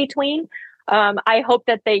time in between. I hope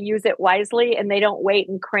that they use it wisely and they don't wait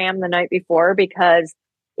and cram the night before because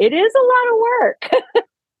it is a lot of work.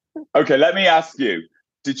 Okay, let me ask you.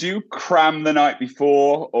 Did you cram the night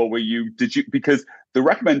before or because the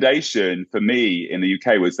recommendation for me in the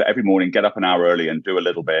UK was that every morning get up an hour early and do a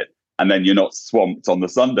little bit and then you're not swamped on the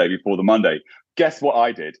Sunday before the Monday. Guess what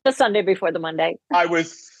I did? The Sunday before the Monday. I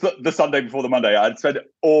was the Sunday before the Monday. I'd spend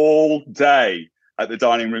all day at the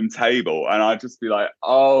dining room table and I'd just be like,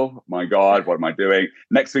 oh my God, what am I doing?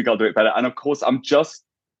 Next week I'll do it better. And of course, I'm just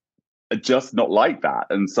not like that.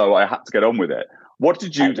 And so I had to get on with it. What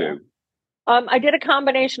did you do? I did a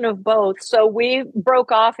combination of both. So we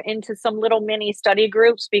broke off into some little mini study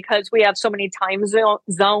groups because we have so many time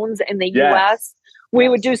zones in the US. We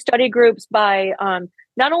would do study groups by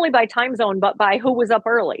not only by time zone, but by who was up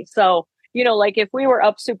early. So, like if we were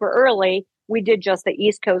up super early, we did just the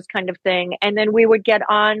East Coast kind of thing. And then we would get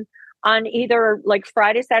on either like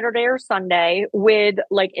Friday, Saturday, or Sunday with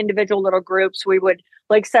like individual little groups. We would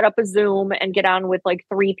like set up a Zoom and get on with like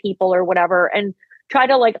 3 people or whatever and try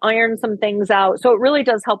to like iron some things out. So it really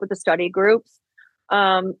does help with the study groups.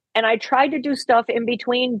 And I tried to do stuff in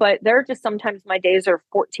between, but they're just sometimes my days are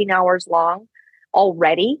 14 hours long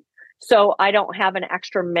already. So I don't have an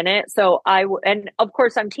extra minute. So and of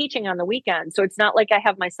course I'm teaching on the weekend. So it's not like I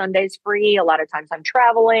have my Sundays free. A lot of times I'm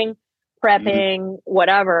traveling, prepping,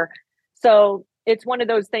 whatever. So it's one of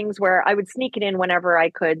those things where I would sneak it in whenever I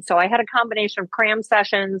could. So I had a combination of cram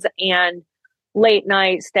sessions and late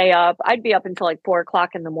night stay up. I'd be up until like 4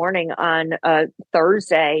 o'clock in the morning on a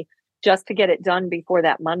Thursday just to get it done before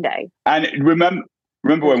that Monday. And remember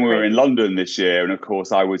when we were in London this year, and of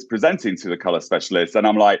course I was presenting to the color specialist, and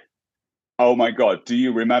I'm like, oh my God, do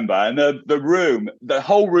you remember? And the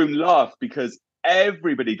whole room laughed because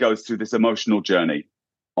everybody goes through this emotional journey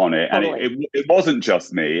on it. Totally. And it wasn't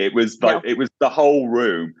just me. It was like, it was the whole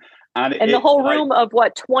room. And the whole room of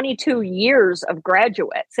 22 years of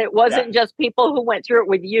graduates. It wasn't just people who went through it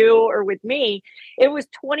with you or with me. It was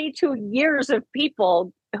 22 years of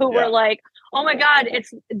people who were like, oh my God,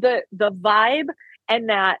 it's the vibe and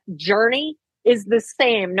that journey is the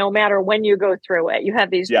same no matter when you go through it. You have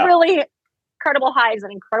these really incredible highs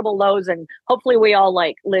and incredible lows, and hopefully we all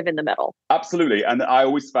like live in the middle. Absolutely. And I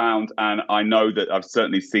always found, and I know that I've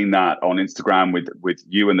certainly seen that on Instagram with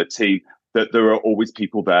you and the team, that there are always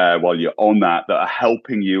people there while you're on that are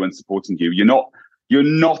helping you and supporting you. You're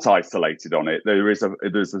not isolated on it. There's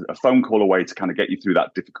a phone call away to kind of get you through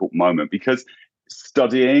that difficult moment, because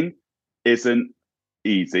studying isn't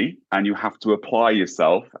easy and you have to apply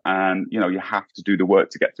yourself, and you have to do the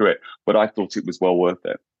work to get through it. But I thought it was well worth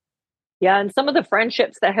it. Yeah, and some of the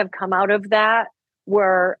friendships that have come out of that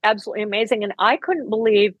were absolutely amazing. And I couldn't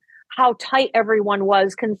believe how tight everyone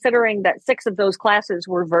was, considering that 6 of those classes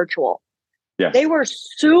were virtual. Yes. They were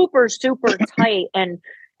super, super tight and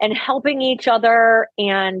helping each other.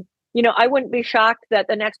 And, I wouldn't be shocked that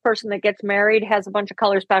the next person that gets married has a bunch of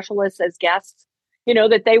color specialists as guests,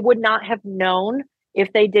 that they would not have known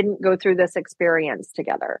if they didn't go through this experience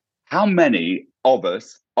together. How many of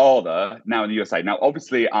us are there now in the USA? Now,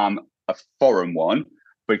 obviously, I'm a foreign one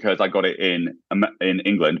because I got it in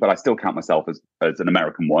England, but I still count myself as an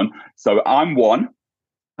American one. So I'm one.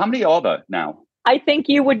 How many are there now? I think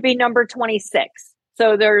you would be number 26.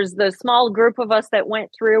 So there's the small group of us that went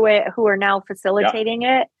through it who are now facilitating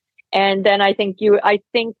it. And then I think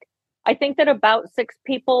that about 6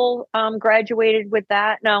 people graduated with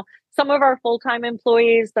that. Now, some of our full-time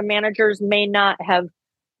employees, the managers, may not have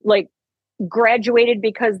graduated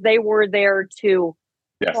because they were there to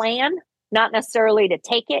plan, not necessarily to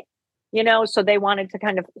take it, so they wanted to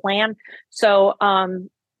kind of plan. So, and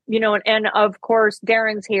of course,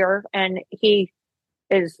 Darren's here and he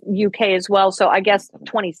is UK as well. So I guess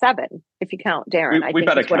 27, if you count Darren, I think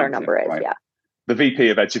that's what our number is. Right? Yeah. The VP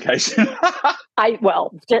of Education.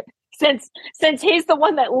 Since he's the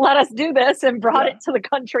one that let us do this and brought it to the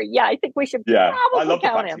country, I think we should probably I love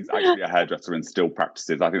count the fact him. He's actually a hairdresser and still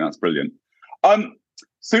practices. I think that's brilliant.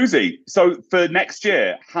 Susie, so for next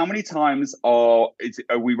year, how many times are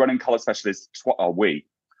we running color specialists?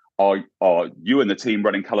 Are you and the team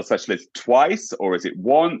running color specialists twice, or is it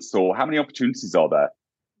once, or how many opportunities are there?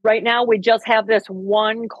 Right now, we just have this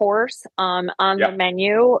one course on the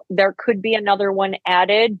menu. There could be another one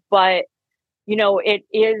added, but it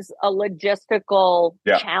is a logistical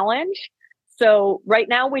challenge. So right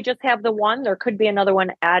now we just have the one. There could be another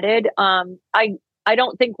one added. I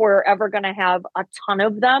don't think we're ever going to have a ton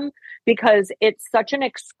of them because it's such an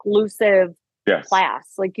exclusive class.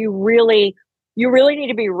 Like you really need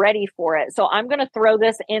to be ready for it. So I'm going to throw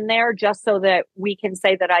this in there just so that we can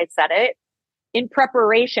say that I said it. In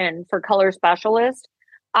preparation for color specialist,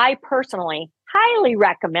 I personally highly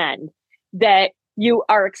recommend that you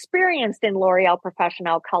are experienced in L'Oreal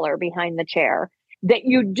Professionnel color behind the chair, that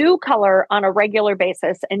you do color on a regular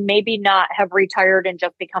basis and maybe not have retired and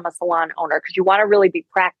just become a salon owner, because you want to really be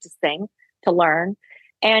practicing to learn.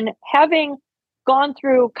 And having gone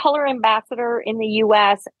through color ambassador in the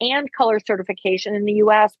US and color certification in the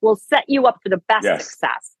US will set you up for the best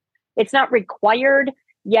success. It's not required,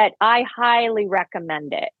 yet I highly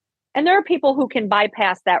recommend it. And there are people who can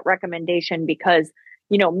bypass that recommendation because,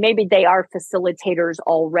 maybe they are facilitators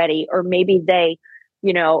already, or maybe they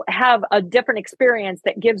have a different experience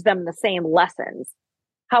that gives them the same lessons.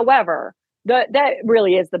 However, that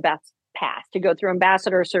really is the best path to go through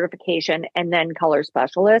ambassador certification and then color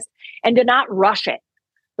specialist, and to not rush it.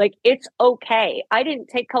 Like, it's okay. I didn't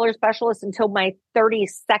take color specialist until my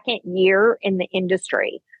 32nd year in the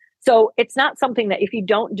industry. So it's not something that if you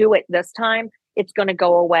don't do it this time, it's going to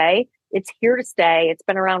go away. It's here to stay. It's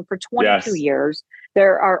been around for 22 years.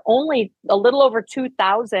 There are only a little over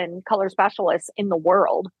 2,000 color specialists in the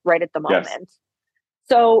world right at the moment. Yes.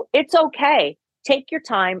 So it's okay. Take your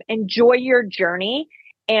time, enjoy your journey,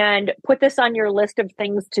 and put this on your list of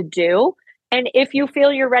things to do. And if you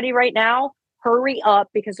feel you're ready right now, hurry up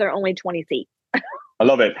because there are only 20 seats. I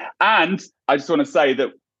love it. And I just want to say that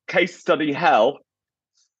case study hell,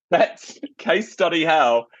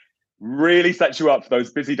 really sets you up for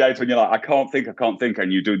those busy days when you're like, I can't think,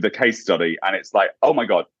 and you do the case study, and it's like, oh my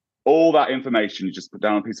God, all that information you just put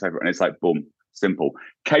down on a piece of paper, and it's like, boom, simple.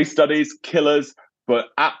 Case studies, killers, but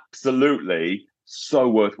absolutely so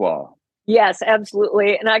worthwhile. Yes,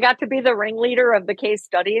 absolutely. And I got to be the ringleader of the case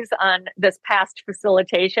studies on this past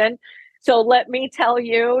facilitation. So let me tell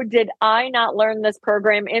you, did I not learn this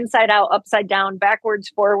program inside out, upside down, backwards,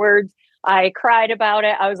 forwards? I cried about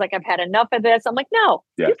it. I was like, I've had enough of this. I'm like, no,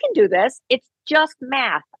 you can do this. It's just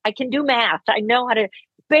math. I can do math. I know how to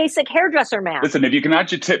basic hairdresser math. Listen, if you can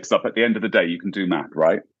add your tips up at the end of the day, you can do math,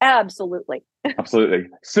 right? Absolutely. Absolutely.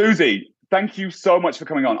 Susie, thank you so much for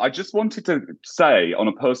coming on. I just wanted to say on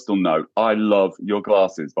a personal note, I love your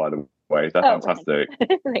glasses, by the way. They're fantastic.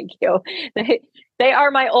 Thank you. They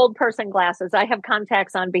are my old person glasses. I have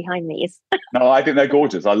contacts on behind these. No, I think they're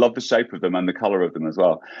gorgeous. I love the shape of them and the color of them as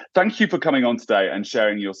well. Thank you for coming on today and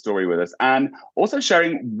sharing your story with us, and also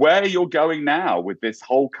sharing where you're going now with this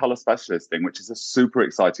whole color specialist thing, which is a super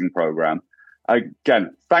exciting program.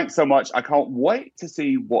 Again, thanks so much. I can't wait to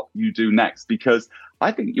see what you do next, because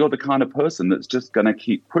I think you're the kind of person that's just going to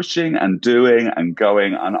keep pushing and doing and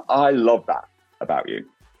going. And I love that about you.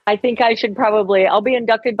 I think I'll be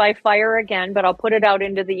inducted by fire again, but I'll put it out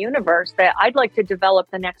into the universe that I'd like to develop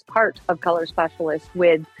the next part of Color Specialist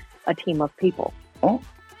with a team of people. Oh,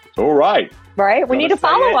 all right. Right? We need a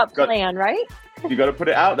follow-up plan, right? You got to put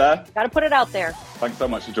it out there. Got to put it out there. Thanks so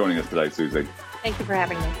much for joining us today, Susie. Thank you for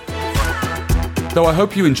having me. So I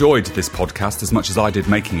hope you enjoyed this podcast as much as I did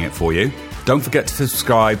making it for you. Don't forget to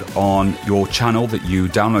subscribe on your channel that you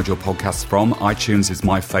download your podcasts from. iTunes is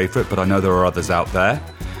my favourite, but I know there are others out there.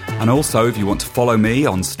 And also, if you want to follow me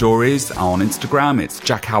on stories on Instagram, it's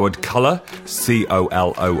Jack Howard Color,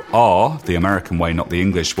 COLOR, the American way, not the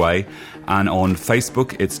English way. And on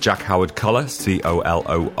Facebook, it's Jack Howard Color,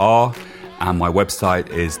 COLOR. And my website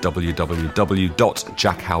is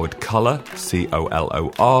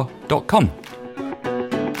www.jackhowardcolor, COLOR.com.